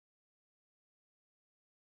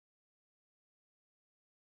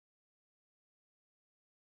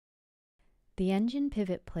The engine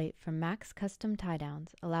pivot plate from Max Custom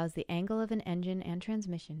Tie-Downs allows the angle of an engine and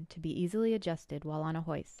transmission to be easily adjusted while on a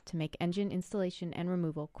hoist to make engine installation and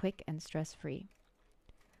removal quick and stress-free.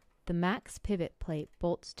 The Max pivot plate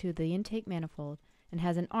bolts to the intake manifold and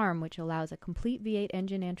has an arm which allows a complete V8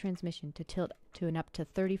 engine and transmission to tilt to an up to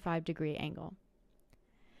 35-degree angle.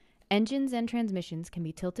 Engines and transmissions can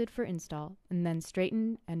be tilted for install and then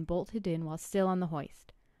straightened and bolted in while still on the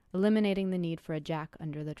hoist, eliminating the need for a jack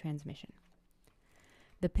under the transmission.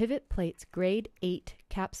 The pivot plate's grade 8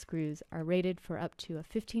 cap screws are rated for up to a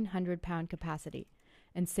 1,500-pound capacity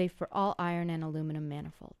and safe for all iron and aluminum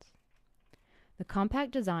manifolds. The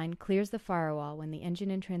compact design clears the firewall when the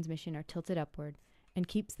engine and transmission are tilted upward and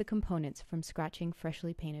keeps the components from scratching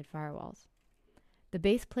freshly painted firewalls. The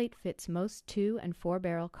base plate fits most 2- and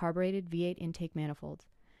 4-barrel carbureted V8 intake manifolds,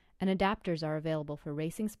 and adapters are available for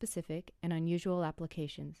racing-specific and unusual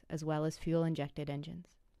applications, as well as fuel-injected engines.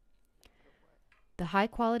 The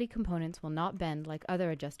high-quality components will not bend like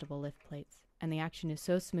other adjustable lift plates, and the action is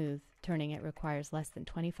so smooth, turning it requires less than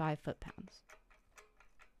 25 foot-pounds.